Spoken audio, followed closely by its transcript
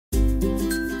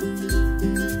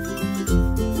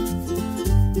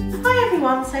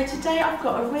everyone, so today I've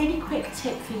got a really quick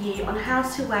tip for you on how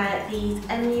to wear these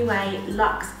MUA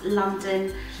Luxe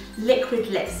London liquid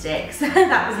lipsticks.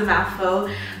 That was a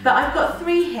mouthful, but I've got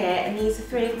three here and these are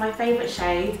three of my favourite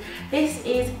shades. This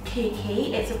is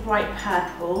Kooky, it's a bright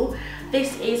purple.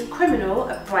 This is Criminal,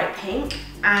 a bright pink,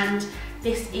 and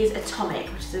this is Atomic,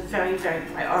 which is a very, very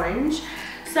bright orange.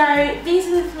 So these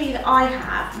are the three that I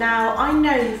have. Now I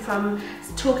know from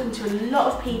talking to a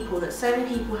lot of people that so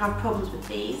many people have problems with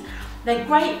these. They're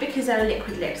great because they're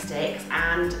liquid lipsticks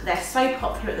and they're so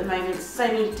popular at the moment, so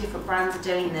many different brands are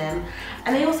doing them.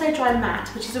 And they also dry matte,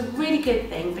 which is a really good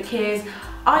thing because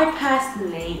I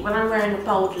personally, when I'm wearing a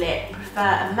bold lip, prefer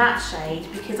a matte shade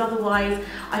because otherwise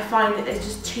I find that there's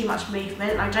just too much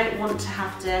movement and I don't want to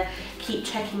have to keep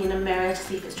checking in a mirror to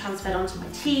see if it's transferred onto my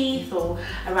teeth or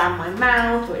around my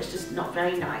mouth, or it's just not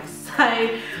very nice.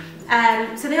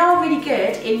 So they are really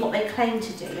good in what they claim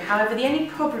to do. However, the only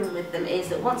problem with them is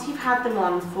that once you've had them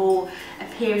on for a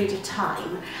period of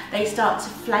time, they start to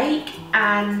flake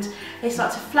and they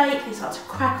start to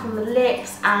crack on the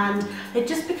lips and they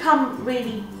just become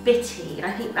really bitty, and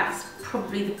I think that's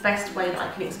probably the best way that I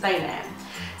can explain it.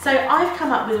 So I've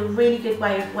come up with a really good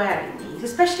way of wearing these,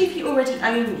 especially if you already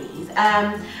own these.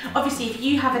 Obviously if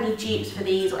you have any dupes for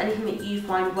these or anything that you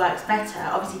find works better,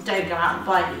 obviously don't go out and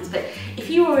buy these, but if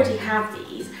you already have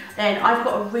these, then I've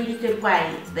got a really good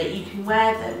way that you can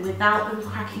wear them without them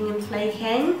cracking and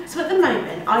flaking. So at the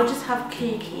moment I just have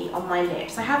Kooky on my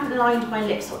lips. I haven't lined my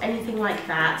lips or anything like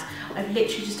that. I've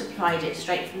literally just applied it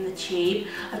straight from the tube.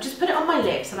 I've just put it on my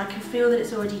lips and I can feel that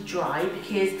it's already dry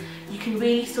because you can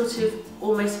really sort of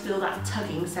almost feel that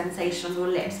tugging sensation on your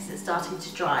lips as it's starting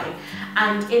to dry,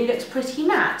 and it looks pretty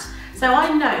matte. So I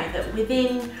know that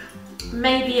within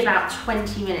maybe about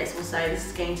 20 minutes or so this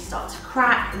is going to start to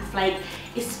crack and flake,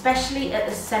 especially at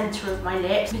the centre of my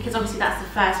lips, because obviously that's the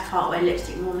first part where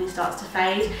lipstick normally starts to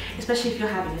fade, especially if you're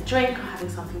having a drink or having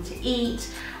something to eat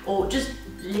or just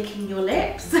licking your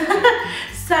lips.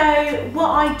 So what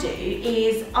I do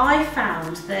is I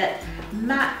found that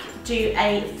MAC do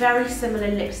a very similar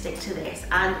lipstick to this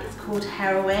and it's called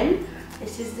Heroin.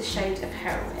 This is the shade of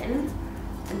Heroin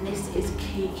and this is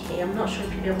Kooky. I'm not sure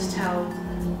if you'll be able to tell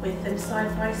with them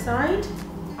side by side.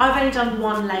 I've only done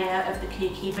one layer of the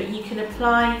Kooky, but you can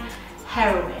apply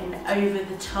Heroin over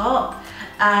the top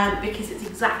because it's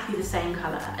exactly the same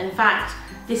colour. In fact,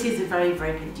 this is a very,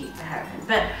 very good dupe for Heroin.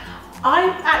 But I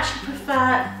actually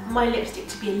prefer my lipstick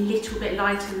to be a little bit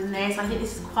lighter than this. I think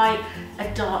this is quite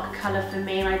a dark colour for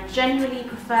me and I generally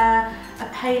prefer a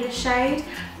paler shade.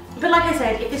 But like I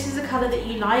said, if this is a colour that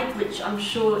you like, which I'm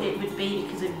sure it would be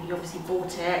because you obviously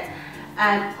bought it,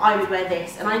 I would wear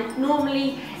this. And I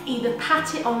normally either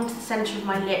pat it onto the centre of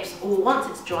my lips or once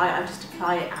it's dry I just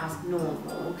apply it as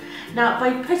normal. Now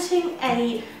by putting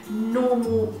a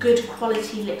normal good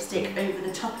quality lipstick over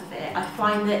the top of it, I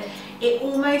find that it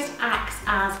almost acts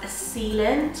as a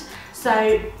sealant.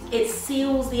 So it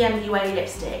seals the MUA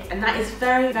lipstick and that is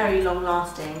very, very long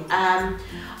lasting.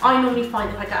 I normally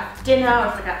find if I go out for dinner or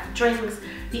if I go out for drinks,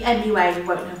 the MUA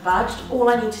won't have budged. All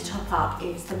I need to top up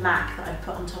is the MAC that I've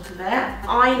put on top of it.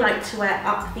 I like to wear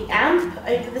Up the Amp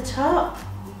over the top.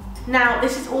 Now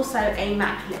this is also a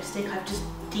MAC lipstick, I've just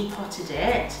depotted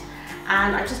it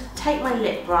and I just take my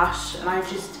lip brush and I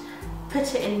just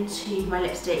put it into my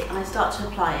lipstick and I start to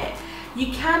apply it.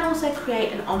 You can also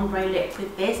create an ombre lip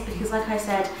with this because like I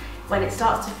said, when it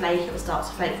starts to flake, it will start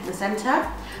to flake from the centre.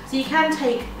 So you can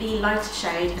take the lighter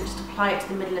shade and just apply it to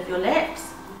the middle of your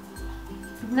lips.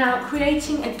 Now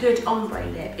creating a good ombre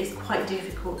lip is quite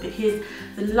difficult because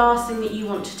the last thing that you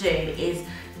want to do is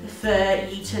for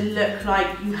you to look like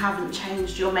you haven't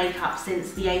changed your makeup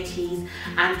since the 80s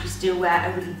and you still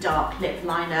wear a really dark lip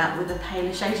liner with a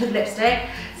paler shade of lipstick.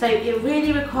 So it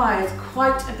really requires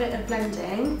quite a bit of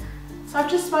blending. So I've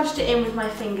just smudged it in with my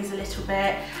fingers a little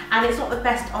bit, and it's not the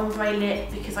best ombre lip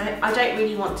because I don't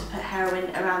really want to put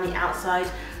Heroin around the outside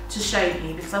to show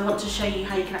you, because I want to show you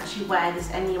how you can actually wear this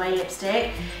MUA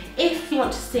lipstick. If you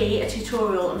want to see a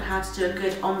tutorial on how to do a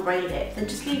good ombre lip, then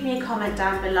just leave me a comment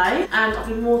down below and I'll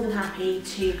be more than happy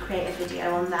to create a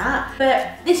video on that.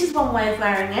 But this is one way of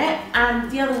wearing it, and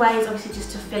the other way is obviously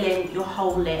just to fill in your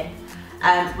whole lip,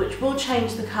 which will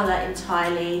change the colour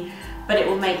entirely, but it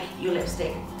will make your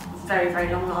lipstick very,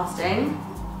 very long lasting.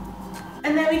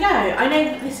 And there we go. I know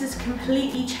that this has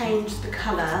completely changed the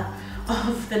colour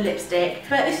of the lipstick,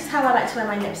 but this is how I like to wear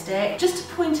my lipstick. Just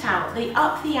to point out, the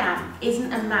Up the Amp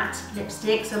isn't a matte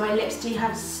lipstick, so my lips do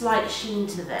have a slight sheen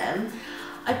to them.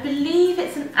 I believe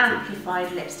it's an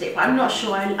amplified lipstick, but I'm not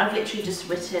sure. I've literally just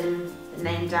written the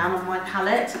name down on my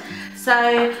palette.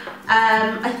 So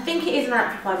I think it is an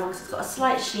amplified one because it's got a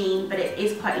slight sheen, but it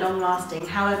is quite long lasting.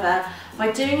 However,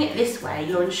 by doing it this way,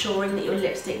 you're ensuring that your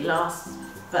lipstick lasts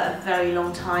for a very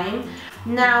long time.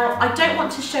 Now, I don't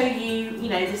want to show you,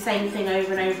 the same thing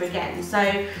over and over again.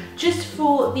 So just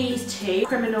for these two,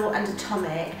 Criminal and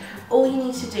Atomic, all you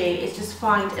need to do is just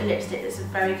find a lipstick that's a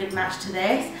very good match to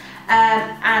this.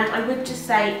 And I would just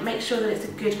say, make sure that it's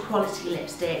a good quality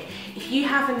lipstick. If you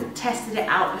haven't tested it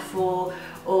out before,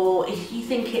 or if you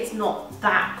think it's not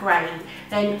that great,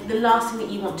 then the last thing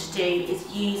that you want to do is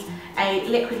use a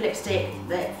liquid lipstick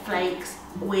that flakes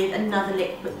with another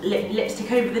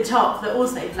lipstick over the top that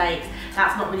also flakes.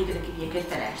 That's not really going to give you a good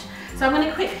finish. So I'm going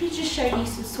to quickly just show you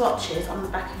some swatches on the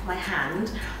back of my hand.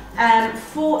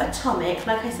 For Atomic,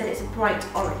 like I said, it's a bright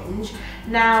orange.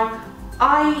 Now,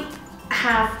 I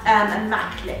have a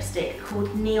MAC lipstick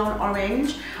called Neon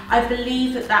Orange. I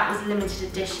believe that that was limited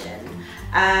edition.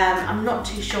 I'm not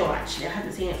too sure actually, I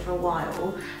haven't seen it for a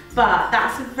while, but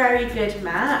that's a very good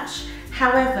match.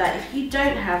 However, if you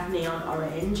don't have Neon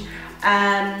Orange,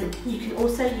 you can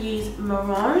also use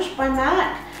Mirage by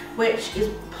MAC, which is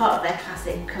part of their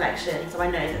classic collection, so I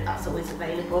know that that's always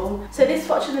available. So this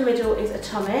swatch in the middle is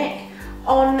Atomic.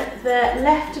 On the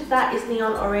left of that is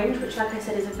Neon Orange, which like I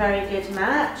said is a very good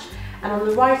match, and on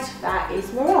the right of that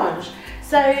is Mirage.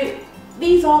 So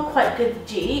these are quite good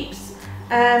dupes.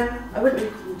 I wouldn't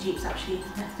really call them dupes actually,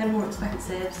 they're more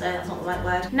expensive, so that's not the right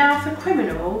word. Now for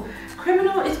Criminal,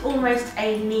 Criminal is almost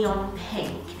a neon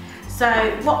pink. So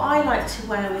what I like to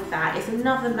wear with that is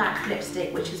another MAC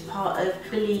lipstick, which is part of, I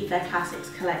believe, their Classics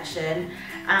collection.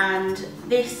 And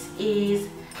this is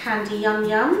Candy Yum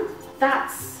Yum.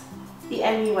 That's the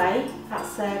MUA,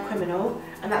 that's Criminal,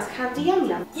 and that's Candy Yum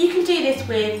Yum. You can do this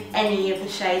with any of the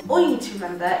shades. All you need to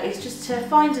remember is just to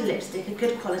find a lipstick, a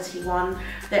good quality one,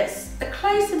 that's a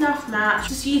close enough match.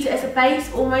 Just use it as a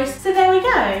base almost. So there we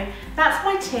go. That's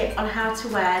my tip on how to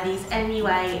wear these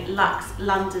MUA Luxe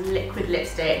London liquid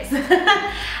lipsticks.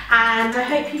 And I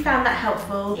hope you found that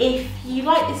helpful. If you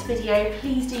like this video,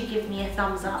 please do give me a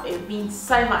thumbs up. It would mean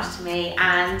so much to me.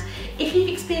 And if you've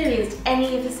experienced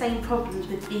any of the same problems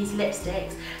with these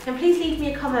lipsticks, then please leave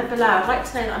me a comment below. I'd like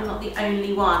to know that I'm not the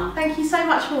only one. Thank you so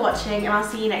much for watching, and I'll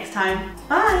see you next time.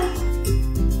 Bye!